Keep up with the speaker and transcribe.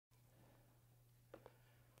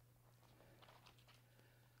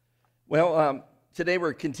Today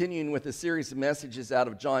we're continuing with a series of messages out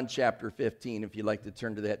of John chapter 15, if you'd like to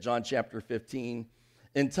turn to that. John chapter 15,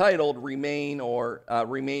 entitled Remain or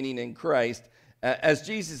Remaining in Christ, as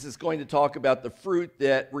Jesus is going to talk about the fruit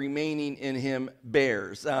that remaining in him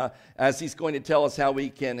bears, as he's going to tell us how we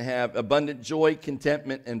can have abundant joy,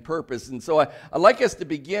 contentment, and purpose. And so I'd like us to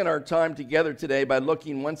begin our time together today by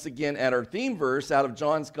looking once again at our theme verse out of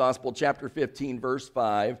John's Gospel, chapter 15, verse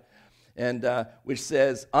 5. And which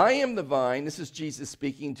says, I am the vine. This is Jesus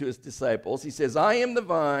speaking to his disciples. He says, I am the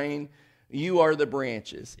vine, you are the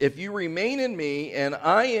branches. If you remain in me and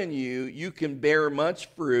I in you, you can bear much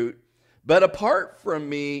fruit. But apart from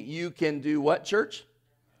me, you can do what, church?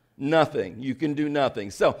 Nothing. You can do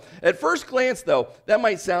nothing. So at first glance, though, that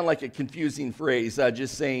might sound like a confusing phrase,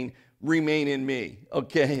 just saying, remain in me.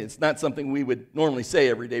 Okay, it's not something we would normally say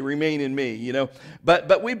every day, remain in me, you know.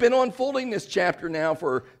 But we've been unfolding this chapter now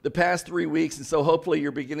for the past 3 weeks, and so hopefully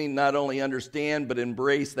you're beginning to not only understand but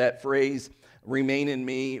embrace that phrase, remain in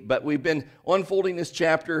me. But we've been unfolding this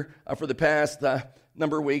chapter for the past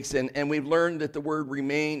number of weeks, and we've learned that the word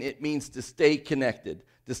remain, it means to stay connected.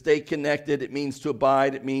 To stay connected, it means to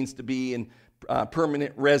abide, it means to be in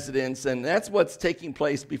permanent residence, and that's what's taking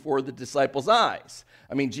place before the disciples' eyes.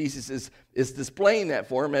 I mean, Jesus is displaying that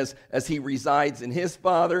for him as he resides in his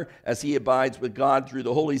Father, as he abides with God through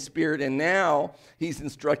the Holy Spirit, and now he's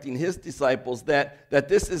instructing his disciples that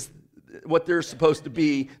this is what they're supposed to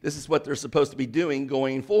be, this is what they're supposed to be doing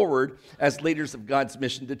going forward as leaders of God's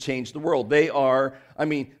mission to change the world.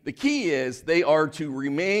 The key is they are to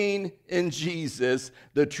remain in Jesus,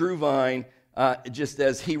 the true vine, just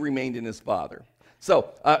as he remained in his Father.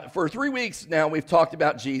 So, for 3 weeks now, we've talked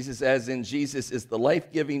about Jesus, as in Jesus is the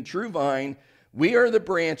life-giving true vine. We are the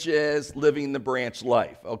branches living the branch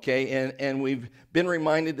life, okay? And we've been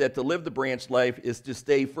reminded that to live the branch life is to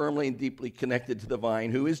stay firmly and deeply connected to the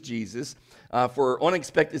vine, who is Jesus, for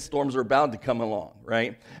unexpected storms are bound to come along,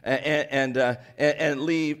 right? And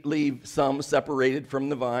leave some separated from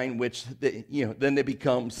the vine, which then they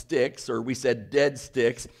become sticks, or we said dead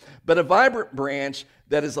sticks. But a vibrant branch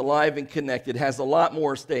that is alive and connected has a lot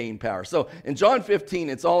more staying power. So in John 15,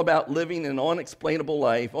 it's all about living an unexplainable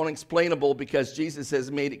life. Unexplainable because Jesus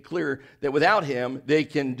has made it clear that without him, they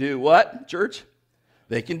can do what, church?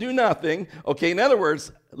 They can do nothing. Okay, in other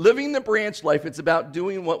words, living the branch life, it's about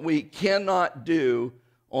doing what we cannot do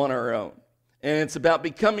on our own. And it's about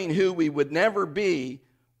becoming who we would never be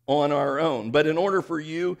on our own. But in order for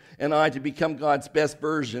you and I to become God's best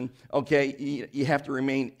version, okay, you have to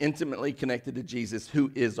remain intimately connected to Jesus,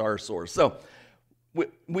 who is our source. So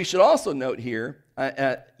we should also note here,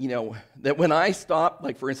 that when I stop,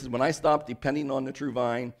 like for instance, when I stop depending on the true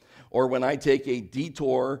vine, or when I take a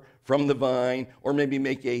detour from the vine, or maybe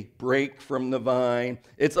make a break from the vine,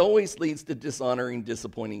 it always leads to dishonoring,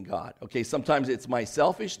 disappointing God. Okay, sometimes it's my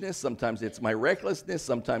selfishness, sometimes it's my recklessness,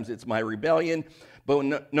 sometimes it's my rebellion,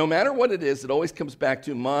 but no matter what it is, it always comes back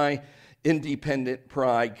to my independent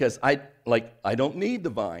pride, because I don't need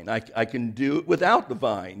the vine. I can do it without the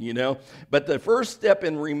vine, But the first step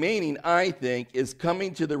in remaining, I think, is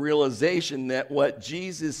coming to the realization that what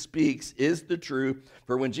Jesus speaks is the truth.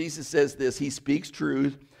 For when Jesus says this, he speaks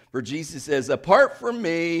truth. For Jesus says, apart from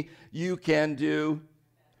me, you can do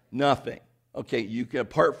nothing. Okay,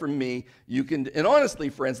 apart from me, you can, and honestly,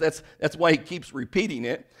 friends, that's why he keeps repeating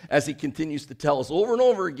it, as he continues to tell us over and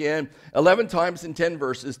over again, 11 times in 10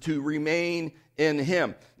 verses, to remain in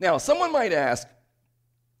him. Now, someone might ask,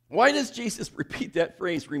 why does Jesus repeat that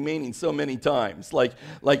phrase, remaining, so many times?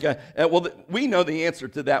 We know the answer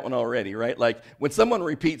to that one already, right? Like, when someone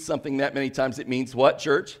repeats something that many times, it means what,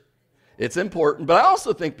 church? It's important, but I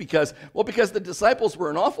also think because the disciples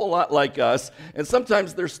were an awful lot like us, and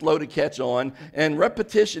sometimes they're slow to catch on, and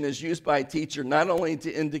repetition is used by a teacher not only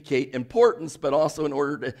to indicate importance, but also in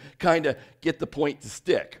order to kind of get the point to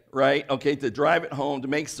stick, right? Okay, to drive it home, to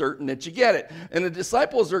make certain that you get it. And the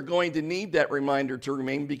disciples are going to need that reminder to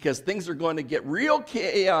remain, because things are going to get real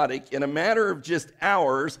chaotic in a matter of just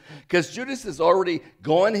hours, because Judas has already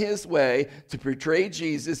gone his way to betray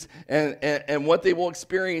Jesus, and what they will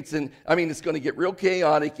experience, it's going to get real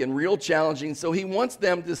chaotic and real challenging, so he wants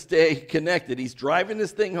them to stay connected. He's driving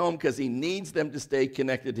this thing home because he needs them to stay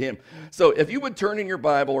connected to him. So if you would turn in your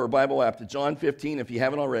Bible or Bible app to John 15, if you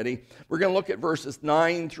haven't already, we're going to look at verses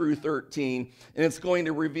 9 through 13, and it's going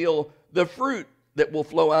to reveal the fruit that will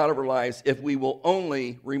flow out of our lives if we will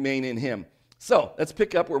only remain in him. So let's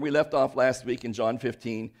pick up where we left off last week in John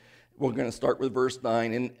 15. We're going to start with verse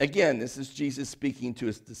 9, and again, this is Jesus speaking to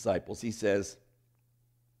his disciples. He says,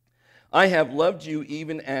 I have loved you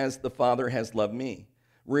even as the Father has loved me.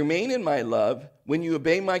 Remain in my love. When you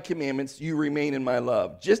obey my commandments, you remain in my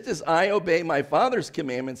love, just as I obey my Father's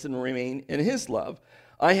commandments and remain in his love.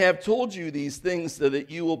 I have told you these things so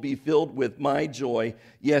that you will be filled with my joy.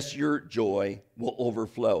 Yes, your joy will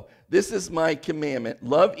overflow. This is my commandment.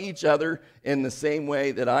 Love each other in the same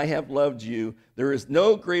way that I have loved you. There is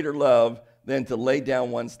no greater love than to lay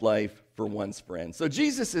down one's life for one's friend. So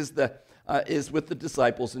Jesus is with the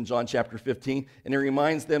disciples in John chapter 15, and he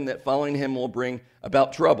reminds them that following him will bring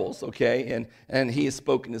about troubles, okay? And he has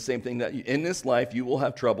spoken the same thing, that in this life you will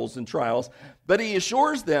have troubles and trials, but he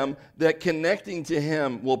assures them that connecting to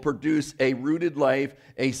him will produce a rooted life,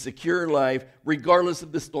 a secure life, regardless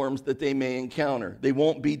of the storms that they may encounter. They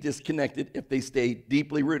won't be disconnected if they stay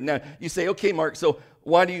deeply rooted. Now, you say, okay, Mark, so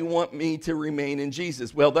why do you want me to remain in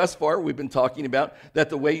Jesus? Well, thus far, we've been talking about that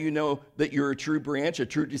the way you know that you're a true branch, a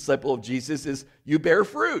true disciple of Jesus, is you bear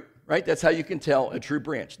fruit, right? That's how you can tell a true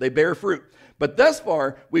branch. They bear fruit. But thus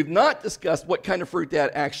far, we've not discussed what kind of fruit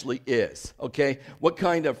that actually is, okay? What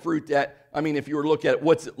kind of fruit that, if you were to look at it,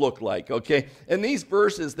 what's it look like, okay? And these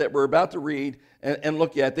verses that we're about to read and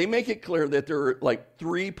look at, they make it clear that there are like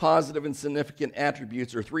three positive and significant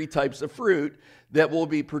attributes or three types of fruit that will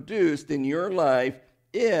be produced in your life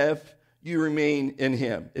if you remain in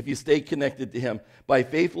him, if you stay connected to him. By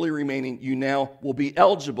faithfully remaining, you now will be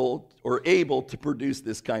eligible or able to produce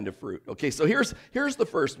this kind of fruit. Okay, so here's the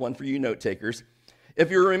first one for you note takers.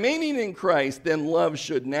 If you're remaining in Christ, then love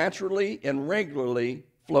should naturally and regularly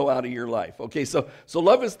flow out of your life. Okay, so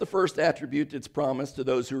love is the first attribute that's promised to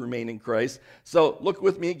those who remain in Christ. So look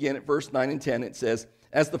with me again at verse 9 and 10. It says,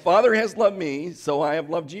 as the Father has loved me, so I have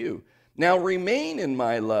loved you. Now remain in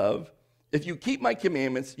my love. If you keep my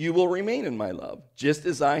commandments, you will remain in my love, just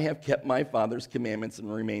as I have kept my Father's commandments and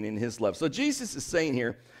remain in his love. So Jesus is saying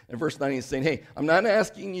here, in verse 9, he's saying, hey, I'm not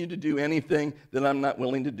asking you to do anything that I'm not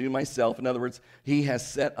willing to do myself. In other words, he has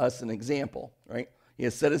set us an example, right? He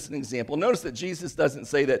has set us an example. Notice that Jesus doesn't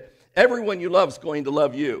say that everyone you love is going to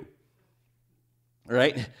love you,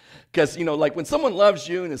 right? Because, like when someone loves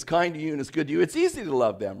you and is kind to you and is good to you, it's easy to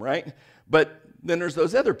love them, right? But then there's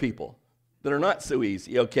those other people that are not so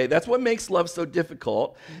easy, okay? That's what makes love so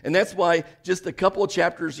difficult. And that's why just a couple of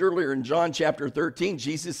chapters earlier in John chapter 13,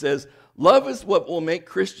 Jesus says, love is what will make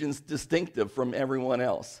Christians distinctive from everyone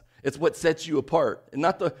else. It's what sets you apart. And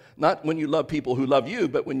not when you love people who love you,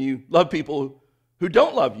 but when you love people who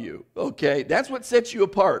don't love you, okay? That's what sets you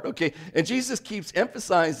apart, okay? And Jesus keeps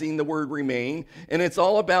emphasizing the word remain, and it's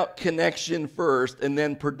all about connection first and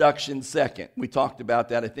then production second. We talked about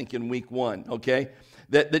that, I think, in week 1, okay?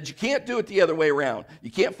 That you can't do it the other way around.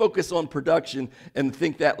 You can't focus on production and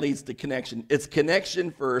think that leads to connection. It's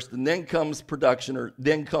connection first, and then comes production, or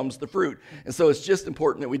then comes the fruit. And so it's just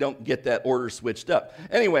important that we don't get that order switched up.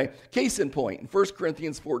 Anyway, case in point, in 1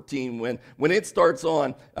 Corinthians 14, when it starts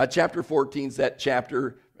on, chapter 14 is that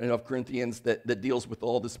chapter of Corinthians that deals with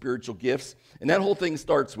all the spiritual gifts. And that whole thing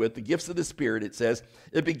starts with the gifts of the Spirit, it says.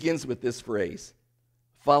 It begins with this phrase,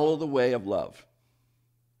 follow the way of love.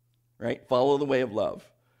 Right? Follow the way of love.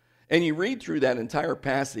 And you read through that entire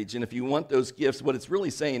passage, and if you want those gifts, what it's really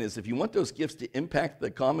saying is if you want those gifts to impact the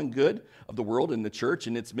common good of the world and the church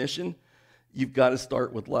and its mission, you've got to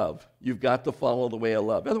start with love. You've got to follow the way of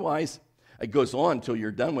love. Otherwise, it goes on until you're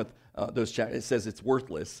done with those chapters. It says it's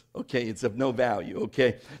worthless. Okay, it's of no value.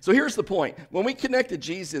 Okay, so here's the point. When we connect to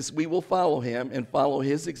Jesus, we will follow him and follow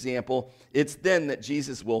his example. It's then that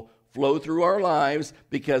Jesus will flow through our lives,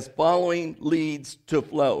 because following leads to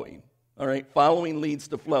flowing. All right, following leads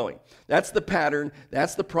to flowing. That's the pattern.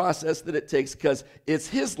 That's the process that it takes, because it's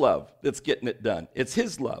his love that's getting it done. It's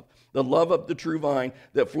his love, the love of the true vine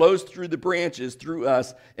that flows through the branches, through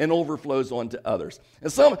us, and overflows onto others.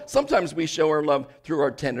 And sometimes we show our love through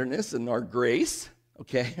our tenderness and our grace,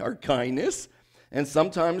 okay, our kindness. And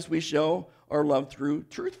sometimes we show our love through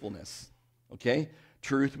truthfulness, okay,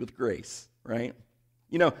 truth with grace, right?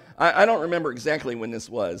 I don't remember exactly when this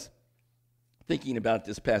was, thinking about it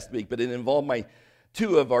this past week, but it involved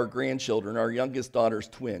two of our grandchildren, our youngest daughter's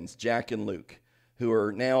twins, Jack and Luke, who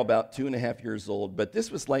are now about 2.5 years old. But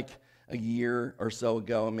this was like a year or so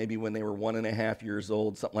ago, maybe when they were 1.5 years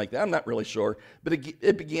old, something like that. I'm not really sure, but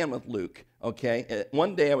it began with Luke, okay?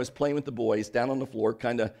 One day I was playing with the boys down on the floor,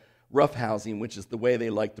 kind of roughhousing, which is the way they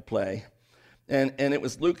like to play. And it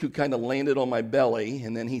was Luke who kind of landed on my belly,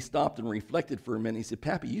 and then he stopped and reflected for a minute. He said,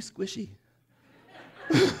 "Pappy, you squishy."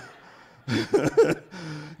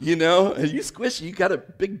 You squishy, you got a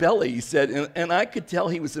big belly, he said, and I could tell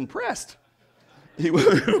he was impressed.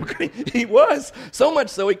 He was. So much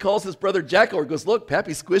so he calls his brother Jackal and goes, look,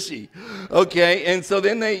 Pappy's squishy. Okay, and so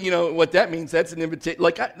then they, what that means, that's an invitation.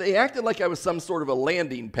 They acted like I was some sort of a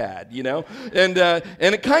landing pad, And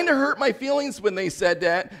it kind of hurt my feelings when they said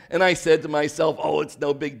that. And I said to myself, oh, it's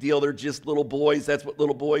no big deal. They're just little boys. That's what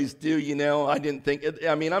little boys do, I didn't think,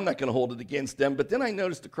 I'm not going to hold it against them. But then I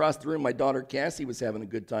noticed across the room, my daughter Cassie was having a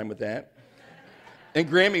good time with that. And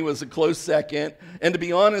Grammy was a close second. And to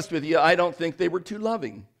be honest with you, I don't think they were too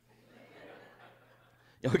loving.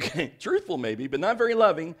 Okay, truthful maybe, but not very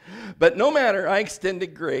loving. But no matter, I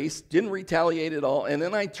extended grace, didn't retaliate at all. And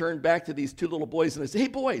then I turned back to these two little boys and I said, hey,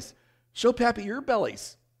 boys, show Pappy your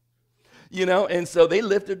bellies. And so they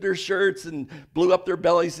lifted their shirts and blew up their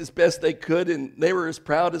bellies as best they could, and they were as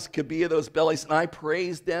proud as could be of those bellies, and I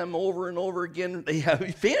praised them over and over again. They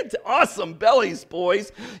have awesome bellies,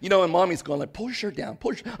 boys. And Mommy's going like, pull your shirt down,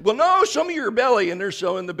 I'm going, no, show me your belly, and they're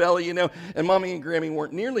showing the belly, and Mommy and Grammy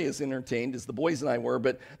weren't nearly as entertained as the boys and I were,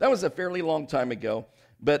 but that was a fairly long time ago.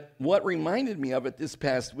 But what reminded me of it this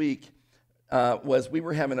past week was we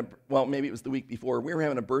were having maybe it was the week before, we were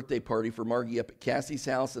having a birthday party for Margie up at Cassie's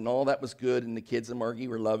house, and all that was good, and the kids and Margie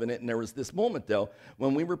were loving it. And there was this moment, though,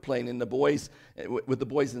 when we were playing with the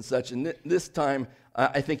boys and such, and this time,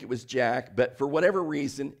 I think it was Jack, but for whatever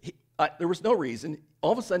reason, there was no reason.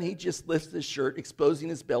 All of a sudden, he just lifts his shirt, exposing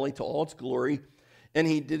his belly to all its glory, and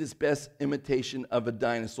he did his best imitation of a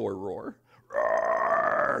dinosaur roar.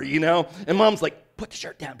 And Mom's like, put the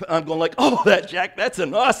shirt down. I'm going like, oh, Jack, that's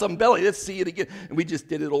an awesome belly. Let's see it again. And we just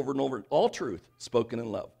did it over and over. All truth spoken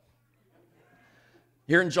in love.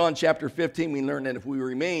 Here in John chapter 15, we learn that if we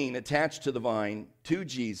remain attached to the vine, to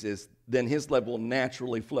Jesus, then his love will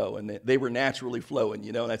naturally flow. And they were naturally flowing,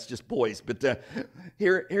 that's just boys. But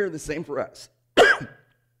here the same for us.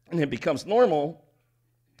 And it becomes normal,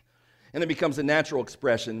 and it becomes a natural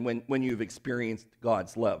expression when you've experienced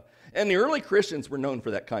God's love. And the early Christians were known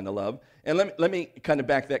for that kind of love. And let me kind of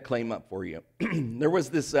back that claim up for you. There was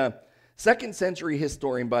this second century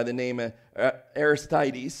historian by the name of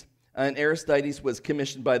Aristides. And Aristides was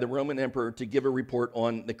commissioned by the Roman emperor to give a report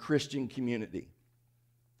on the Christian community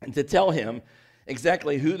and to tell him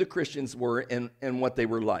exactly who the Christians were and what they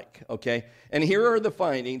were like, okay? And here are the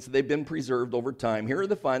findings. They've been preserved over time. Here are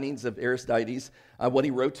the findings of Aristides, what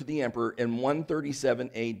he wrote to the emperor in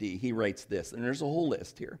 137 AD. He writes this, and there's a whole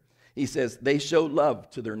list here. He says, they show love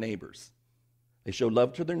to their neighbors. They show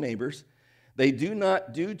love to their neighbors. They do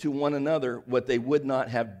not do to one another what they would not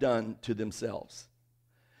have done to themselves.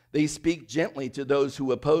 They speak gently to those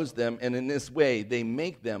who oppose them, and in this way they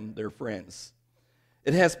make them their friends.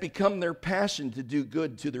 It has become their passion to do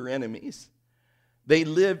good to their enemies. They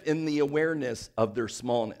live in the awareness of their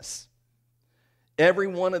smallness. Every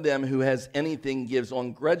one of them who has anything gives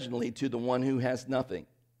ungrudgingly to the one who has nothing.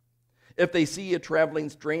 If they see a traveling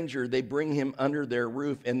stranger, they bring him under their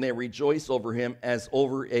roof, and they rejoice over him as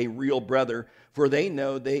over a real brother, for they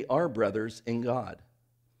know they are brothers in God.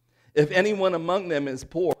 If anyone among them is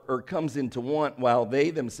poor or comes into want while they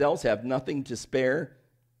themselves have nothing to spare,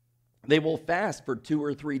 they will fast for 2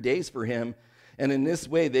 or 3 days for him, and in this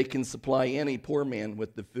way they can supply any poor man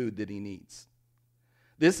with the food that he needs.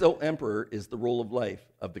 This, O Emperor, is the rule of life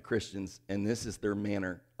of the Christians, and this is their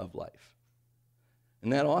manner of life.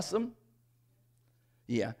 Isn't that awesome?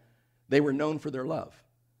 Yeah, they were known for their love.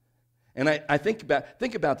 And I think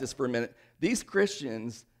about this for a minute. These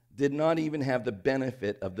Christians did not even have the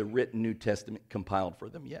benefit of the written New Testament compiled for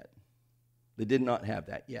them yet. They did not have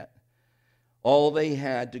that yet. All they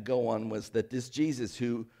had to go on was that this Jesus,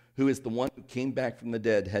 who is the one who came back from the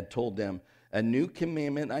dead, had told them, a new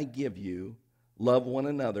commandment I give you, love one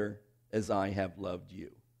another as I have loved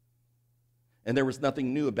you. And there was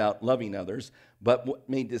nothing new about loving others, but what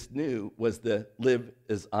made this new was the live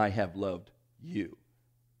as I have loved you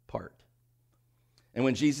part. And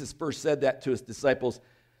when Jesus first said that to his disciples,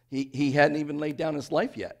 he hadn't even laid down his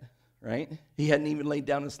life yet, right? He hadn't even laid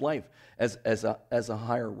down his life as a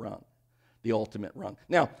higher rung, the ultimate rung.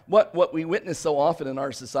 Now, what we witness so often in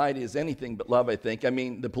our society is anything but love, I think. I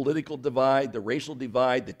mean, the political divide, the racial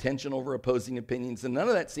divide, the tension over opposing opinions, and none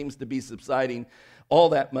of that seems to be subsiding all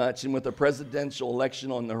that much. And with the presidential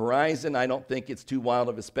election on the horizon, I don't think it's too wild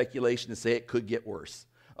of a speculation to say it could get worse.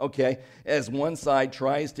 Okay? As one side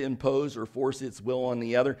tries to impose or force its will on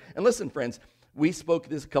the other. And listen, friends, we spoke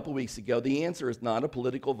this a couple weeks ago. The answer is not a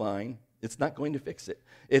political vine. It's not going to fix it.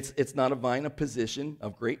 It's not a vine of position,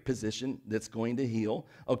 of great position, that's going to heal.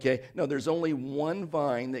 Okay? No, there's only one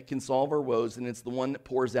vine that can solve our woes, and it's the one that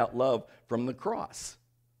pours out love from the cross.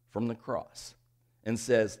 From the cross. And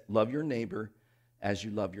says, love your neighbor as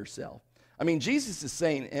you love yourself. I mean, Jesus is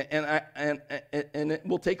saying, and it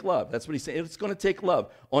will take love. That's what he's saying. It's going to take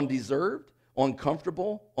love. Undeserved,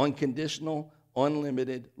 uncomfortable, unconditional,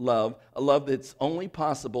 unlimited love. A love that's only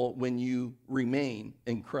possible when you remain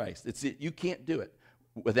in Christ. You can't do it.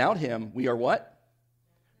 Without him, we are what?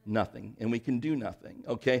 Nothing. And we can do nothing,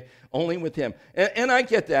 okay? Only with him. And I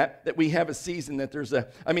get that we have a season that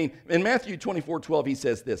in Matthew 24:12, he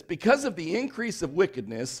says this, because of the increase of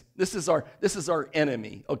wickedness, this is our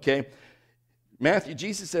enemy, okay?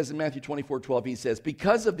 Jesus says in Matthew 24:12, he says,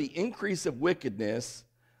 because of the increase of wickedness,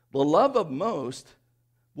 the love of most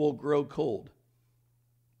will grow cold.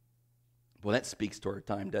 Well, that speaks to our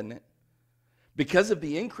time, doesn't it? Because of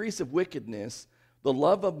the increase of wickedness, the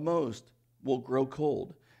love of most will grow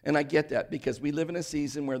cold. And I get that because we live in a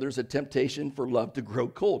season where there's a temptation for love to grow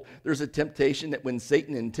cold. There's a temptation that when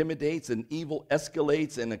Satan intimidates and evil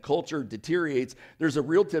escalates and a culture deteriorates, there's a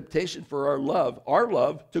real temptation for our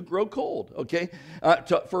love to grow cold, okay?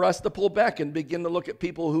 For us to pull back and begin to look at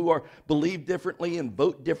people who believe differently and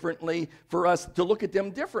vote differently, for us to look at them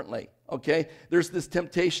differently. Okay, there's this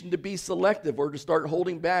temptation to be selective or to start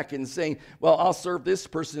holding back and saying, well, I'll serve this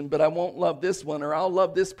person, but I won't love this one, or I'll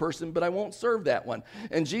love this person, but I won't serve that one.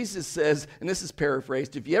 And Jesus says, and this is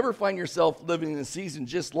paraphrased, if you ever find yourself living in a season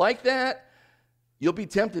just like that, you'll be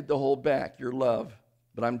tempted to hold back your love.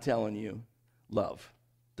 But I'm telling you, love.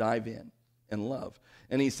 Dive in and love.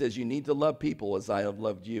 And he says, you need to love people as I have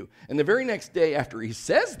loved you. And the very next day after he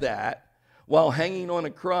says that, while hanging on a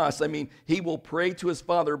cross, he will pray to his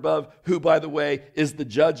Father above, who, by the way, is the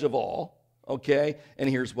judge of all, okay? And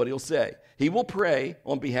here's what he'll say. He will pray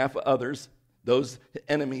on behalf of others, those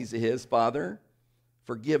enemies of his. Father,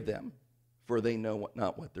 forgive them, for they know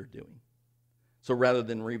not what they're doing. So rather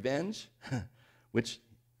than revenge, which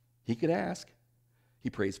he could ask, he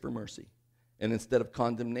prays for mercy. And instead of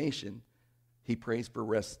condemnation, he prays for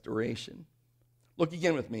restoration. Look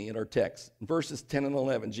again with me at our text. In verses 10 and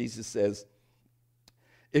 11, Jesus says,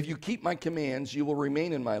 if you keep my commands, you will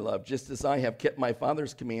remain in my love, just as I have kept my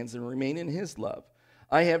Father's commands and remain in his love.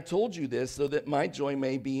 I have told you this so that my joy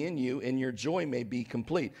may be in you and your joy may be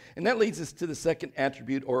complete. And that leads us to the second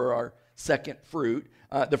attribute, or our second fruit.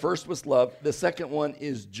 The first was love. The second one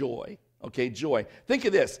is joy. Okay, joy. Think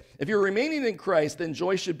of this. If you're remaining in Christ, then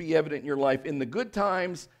joy should be evident in your life in the good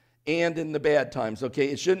times and in the bad times, okay?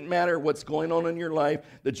 It shouldn't matter what's going on in your life.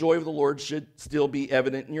 The joy of the Lord should still be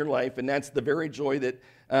evident in your life, and that's the very joy that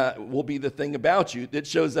will be the thing about you that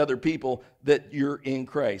shows other people that you're in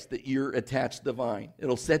Christ, that you're attached to the vine.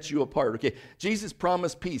 It'll set you apart, okay? Jesus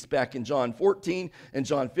promised peace back in John 14 and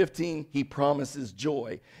John 15. He promises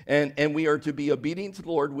joy, and we are to be obedient to the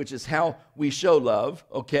Lord, which is how we show love,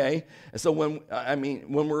 okay? And so when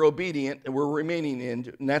we're obedient and we're remaining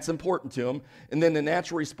in, and that's important to him, and then the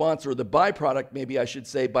natural response, or the byproduct, maybe I should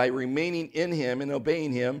say, by remaining in him and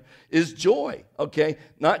obeying him is joy, okay?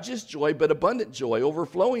 Not just joy, but abundant joy,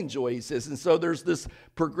 overflowing joy, he says. And so there's this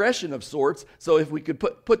progression of sorts. So if we could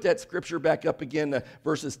put that scripture back up again,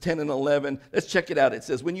 verses 10 and 11, let's check it out. It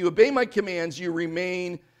says, when you obey my commands, you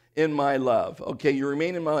remain in my love. Okay, you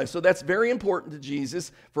remain in my life. So that's very important to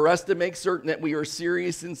Jesus, for us to make certain that we are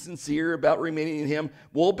serious and sincere about remaining in him.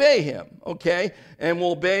 We'll obey him, okay? And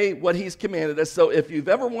we'll obey what he's commanded us. So if you've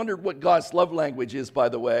ever wondered what God's love language is, by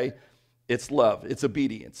the way, it's love. It's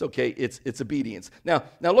obedience, okay? It's obedience. Now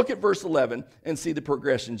look at verse 11 and see the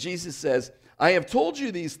progression. Jesus says, I have told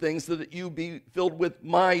you these things so that you be filled with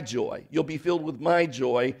my joy. You'll be filled with my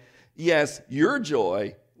joy. Yes, your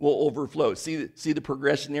joy will overflow. See the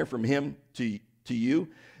progression there from him to you?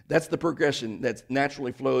 That's the progression that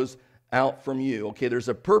naturally flows out from you. Okay, there's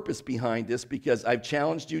a purpose behind this, because I've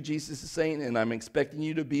challenged you, Jesus is saying, and I'm expecting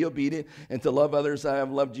you to be obedient and to love others as I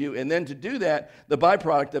have loved you. And then to do that, the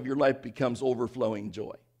byproduct of your life becomes overflowing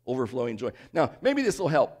joy. Overflowing joy. Now, maybe this will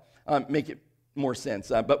help make it more sense.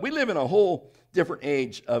 But we live in a whole different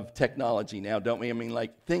age of technology now, don't we?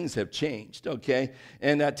 Like things have changed, okay?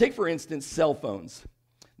 And take, for instance, cell phones.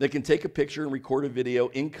 They can take a picture and record a video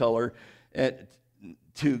in color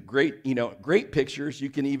to great pictures. You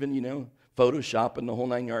can even, Photoshop and the whole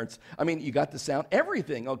 9 yards. You got the sound,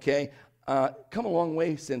 everything, okay? Come a long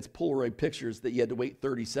way since Polaroid pictures that you had to wait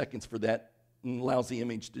 30 seconds for that lousy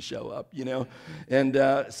image to show up, And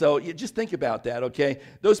so you just think about that, okay?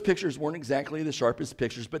 Those pictures weren't exactly the sharpest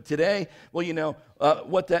pictures, but today,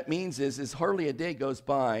 what that means is hardly a day goes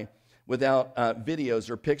by without videos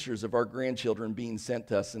or pictures of our grandchildren being sent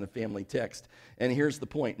to us in a family text. And here's the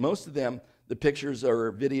point. Most of them, the pictures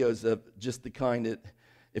or videos of just the kind that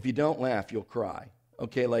if you don't laugh, you'll cry.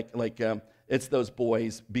 Okay, like it's those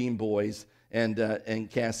boys, Bean Boys, and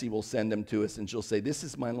Cassie will send them to us, and she'll say, this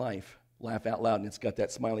is my life. laugh out loud, and it's got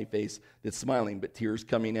that smiley face that's smiling, but tears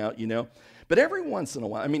coming out, But every once in a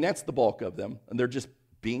while, that's the bulk of them, and they're just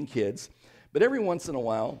being kids. But every once in a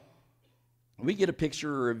while, we get a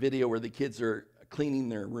picture or a video where the kids are cleaning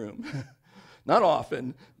their room. Not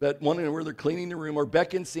often, but one where they're cleaning the room, or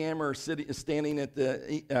Beck and Sam are standing at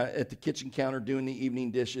the kitchen counter doing the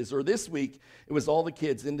evening dishes. Or this week, it was all the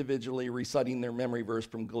kids individually reciting their memory verse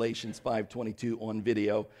from Galatians 5:22 on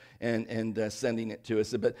video and sending it to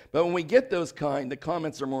us. But when we get those the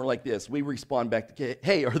comments are more like this. We respond back to,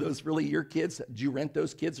 "Hey, are those really your kids? Did you rent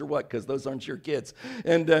those kids or what? Because those aren't your we'll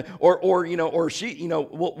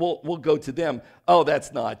go to them. Oh,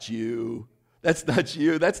 that's not you. That's not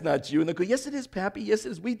you. That's not you." And they'll go, "Yes, it is, Pappy. Yes,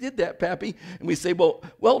 it is. We did that, Pappy." And we say,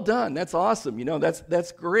 well done. That's awesome.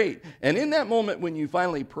 That's great. And in that moment when you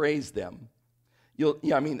finally praise them,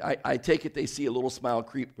 I take it they see a little smile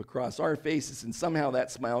creep across our faces, and somehow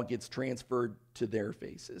that smile gets transferred to their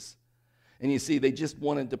faces. And you see, they just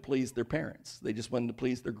wanted to please their parents. They just wanted to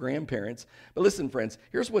please their grandparents. But listen, friends,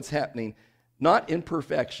 here's what's happening. Not in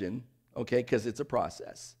perfection, okay, because it's a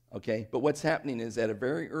process. Okay, but what's happening is at a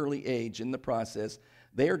very early age in the process,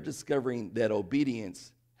 they are discovering that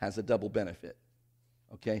obedience has a double benefit.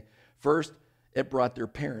 Okay, first, it brought their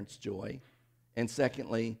parents joy, and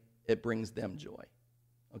secondly, it brings them joy.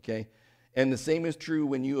 Okay, and the same is true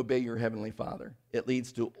when you obey your Heavenly Father. It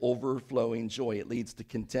leads to overflowing joy. It leads to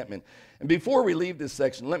contentment. And before we leave this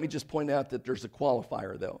section, let me just point out that there's a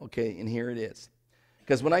qualifier, though. Okay, and here it is.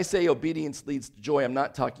 Because when I say obedience leads to joy, I'm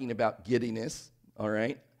not talking about giddiness. All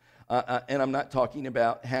right. And I'm not talking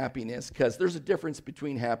about happiness, because there's a difference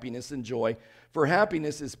between happiness and joy. For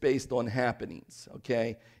happiness is based on happenings,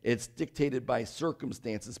 okay? It's dictated by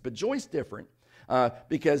circumstances, but joy's different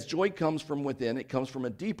because joy comes from within. It comes from a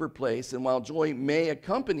deeper place, and while joy may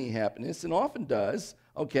accompany happiness, and often does,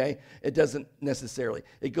 okay, it doesn't necessarily.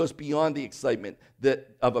 It goes beyond the excitement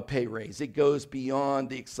of a pay raise. It goes beyond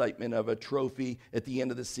the excitement of a trophy at the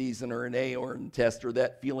end of the season, or an A or a test, or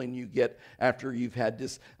that feeling you get after you've had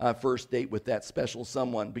this first date with that special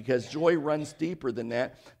someone, because joy runs deeper than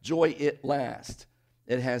that. Joy, it lasts.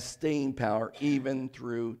 It has staying power even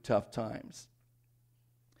through tough times.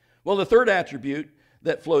 Well, the third attribute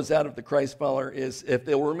that flows out of the Christ follower is, if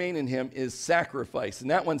they'll remain in him, is sacrifice.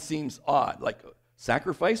 And that one seems odd, like,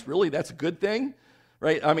 sacrifice? Really? That's a good thing?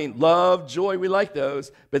 Right? Love, joy, we like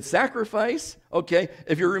those. But sacrifice? Okay.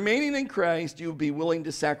 If you're remaining in Christ, you'll be willing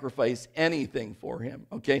to sacrifice anything for him.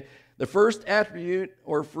 Okay. The first attribute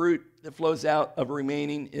or fruit that flows out of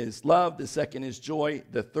remaining is love. The second is joy.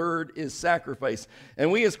 The third is sacrifice.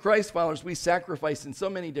 And we as Christ followers, we sacrifice in so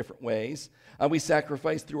many different ways. We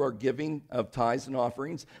sacrifice through our giving of tithes and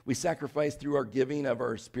offerings. We sacrifice through our giving of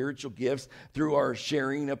our spiritual gifts, through our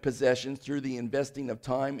sharing of possessions, through the investing of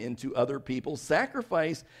time into other people.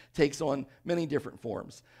 Sacrifice takes on many different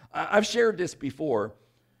forms. I've shared this before,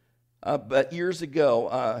 but years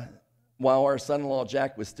ago, while our son-in-law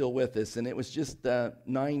Jack was still with us, and it was just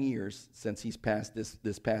 9 years since he's passed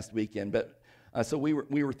this past weekend. But so we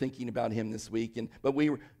were thinking about him this week, but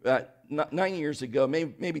we were 9 years ago,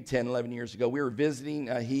 maybe 10, 11 years ago, we were visiting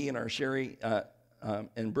he and our Sherry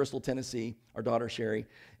in Bristol, Tennessee, our daughter Sherry,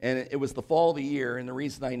 and it was the fall of the year. And the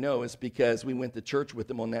reason I know is because we went to church with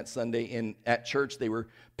them on that Sunday, and at church they were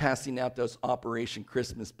passing out those Operation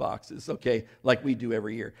Christmas boxes, okay, like we do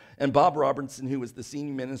every year. And Bob Robertson, who was the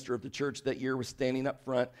senior minister of the church that year, was standing up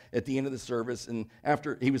front at the end of the service, and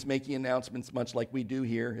after he was making announcements, much like we do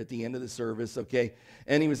here at the end of the service, okay,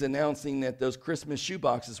 and he was announcing that those Christmas shoe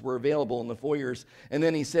boxes were available in the foyers. And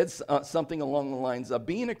then he said something along the lines of,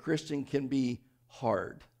 being a Christian can be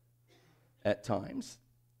hard at times,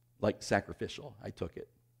 like sacrificial. I took it.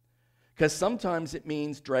 Because sometimes it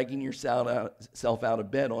means dragging yourself out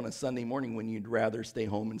of bed on a Sunday morning when you'd rather stay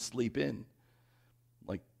home and sleep in.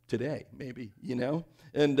 Like today, maybe,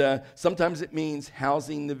 And sometimes it means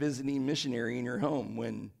housing the visiting missionary in your home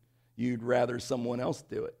when you'd rather someone else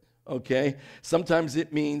do it. Okay? Sometimes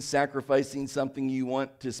it means sacrificing something you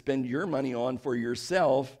want to spend your money on for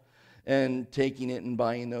yourself and taking it and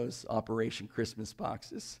buying those Operation Christmas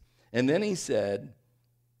boxes. And then he said,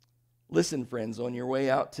 listen, friends, on your way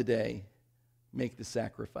out today, make the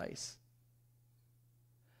sacrifice.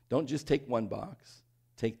 Don't just take one box.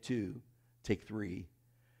 Take two. Take three.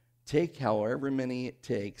 Take however many it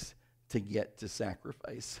takes to get to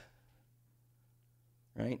sacrifice.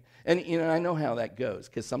 Right? And, I know how that goes,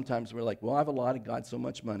 because sometimes we're like, well, I've allotted God so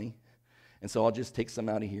much money, and so I'll just take some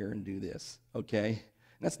out of here and do this. Okay?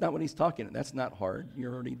 That's not what he's talking about. That's not hard.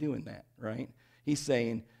 You're already doing that, right? He's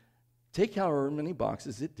saying, take however many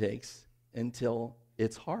boxes it takes until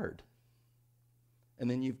it's hard.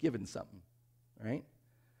 And then you've given something, right?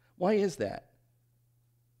 Why is that?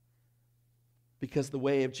 Because the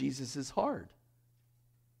way of Jesus is hard.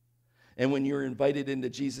 And when you're invited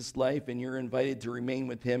into Jesus' life and you're invited to remain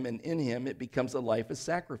with him and in him, it becomes a life of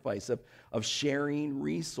sacrifice, of sharing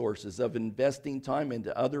resources, of investing time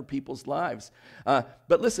into other people's lives.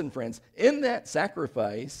 But listen, friends, in that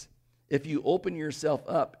sacrifice, if you open yourself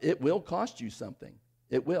up, it will cost you something.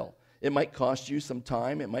 It will. It might cost you some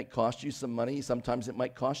time. It might cost you some money. Sometimes it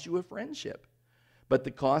might cost you a friendship. But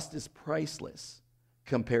the cost is priceless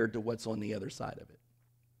compared to what's on the other side of it.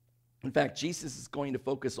 In fact, Jesus is going to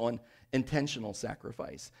focus on intentional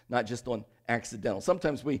sacrifice, not just on accidental.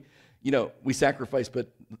 Sometimes we sacrifice, but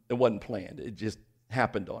it wasn't planned. It just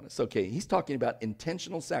happened on us. Okay, he's talking about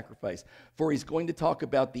intentional sacrifice, for he's going to talk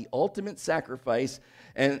about the ultimate sacrifice.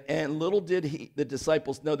 And little did the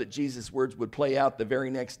disciples know that Jesus' words would play out the very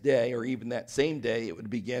next day, or even that same day it would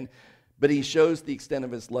begin. But he shows the extent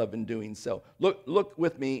of his love in doing so. Look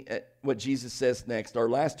with me at what Jesus says next. Our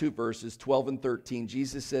last two verses, 12 and 13.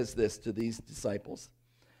 Jesus says this to these disciples.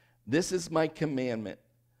 This is my commandment.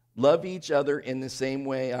 Love each other in the same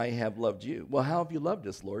way I have loved you. Well, how have you loved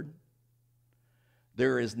us, Lord?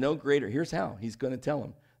 There is no greater, here's how. He's going to tell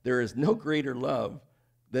them. There is no greater love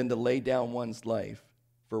than to lay down one's life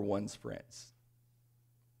for one's friends.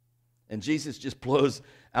 And Jesus just blows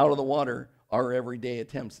out of the water our everyday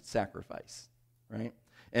attempts at sacrifice, right?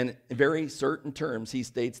 And in very certain terms, he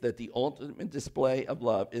states that the ultimate display of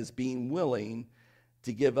love is being willing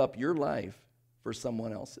to give up your life for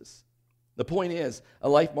someone else's. The point is, a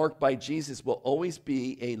life marked by Jesus will always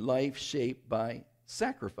be a life shaped by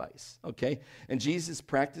sacrifice, okay? And Jesus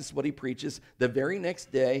practiced what he preaches. The very next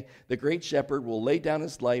day, the great shepherd will lay down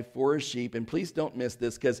his life for his sheep. And please don't miss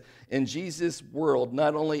this, because in Jesus' world,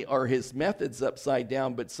 not only are his methods upside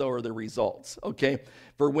down, but so are the results, okay?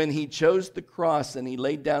 For when he chose the cross and he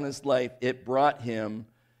laid down his life, it brought him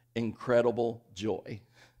incredible joy,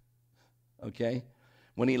 okay?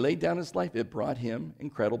 When he laid down his life, it brought him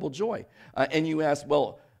incredible joy. And you ask,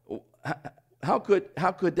 well, how could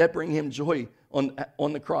that bring him joy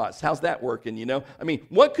on the cross? How's that working, you know? I mean,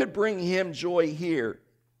 what could bring him joy here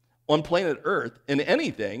on planet Earth in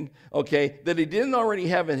anything, okay, that he didn't already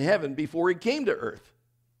have in heaven before he came to earth?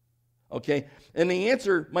 Okay? And the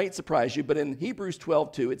answer might surprise you, but in Hebrews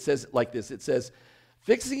 12:2, it says like this. It says,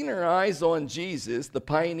 fixing our eyes on Jesus, the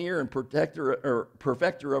pioneer and perfecter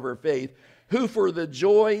of our faith, who for the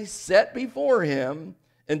joy set before him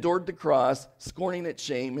endured the cross, scorning its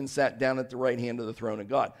shame, and sat down at the right hand of the throne of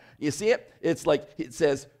God. You see it? It's like it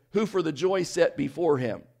says, who for the joy set before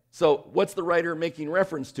him. So what's the writer making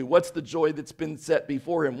reference to? What's the joy that's been set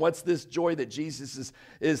before him? What's this joy that Jesus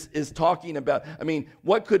is talking about? I mean,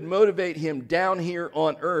 what could motivate him down here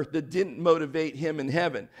on earth that didn't motivate him in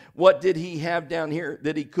heaven? What did he have down here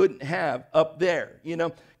that he couldn't have up there? You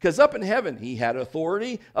know, because up in heaven, he had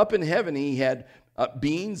authority. Up in heaven, he had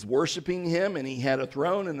beings worshiping him, and he had a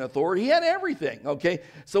throne and authority. He had everything, okay?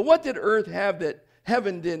 So what did earth have that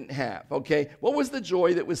heaven didn't have, okay? What was the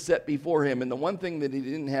joy that was set before him? And the one thing that he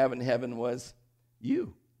didn't have in heaven was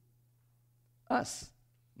you, us,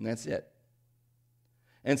 and that's it.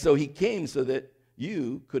 And so he came so that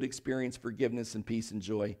you could experience forgiveness and peace and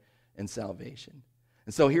joy and salvation.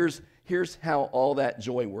 And so here's how all that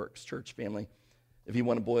joy works, church family, if you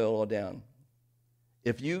want to boil it all down.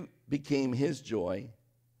 If you became his joy,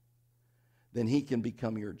 then he can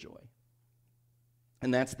become your joy.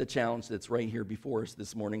 And that's the challenge that's right here before us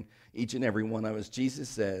this morning, each and every one of us. Jesus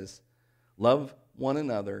says, love one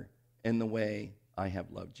another in the way I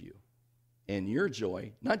have loved you. And your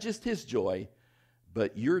joy, not just his joy,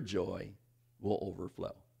 but your joy will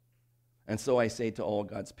overflow. And so I say to all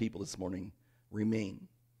God's people this morning, remain.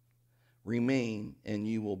 Remain, and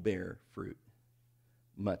you will bear fruit,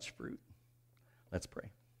 much fruit. Let's pray.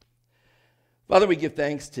 Father, we give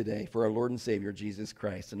thanks today for our Lord and Savior, Jesus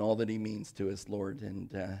Christ, and all that he means to us, Lord.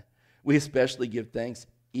 And we especially give thanks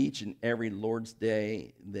each and every Lord's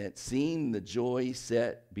Day that seeing the joy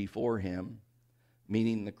set before him,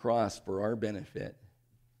 meaning the cross for our benefit,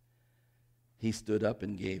 he stood up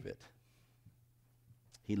and gave it.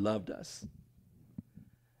 He loved us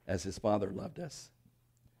as his Father loved us.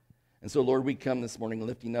 And so, Lord, we come this morning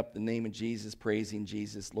lifting up the name of Jesus, praising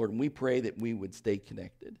Jesus, Lord, and we pray that we would stay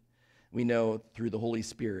connected. We know through the Holy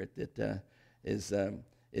Spirit that is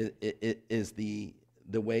the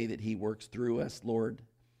way that he works through us, Lord,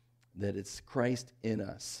 that it's Christ in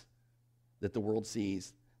us that the world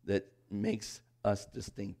sees that makes us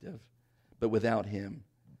distinctive. But without him,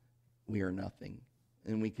 we are nothing,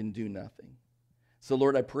 and we can do nothing. So,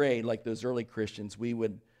 Lord, I pray, like those early Christians, we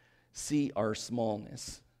would see our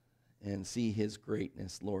smallness and see his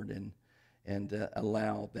greatness, Lord, and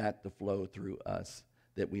allow that to flow through us,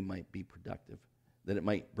 that we might be productive, that it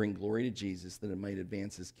might bring glory to Jesus, that it might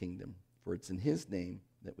advance his kingdom. For it's in his name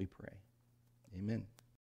that we pray. Amen.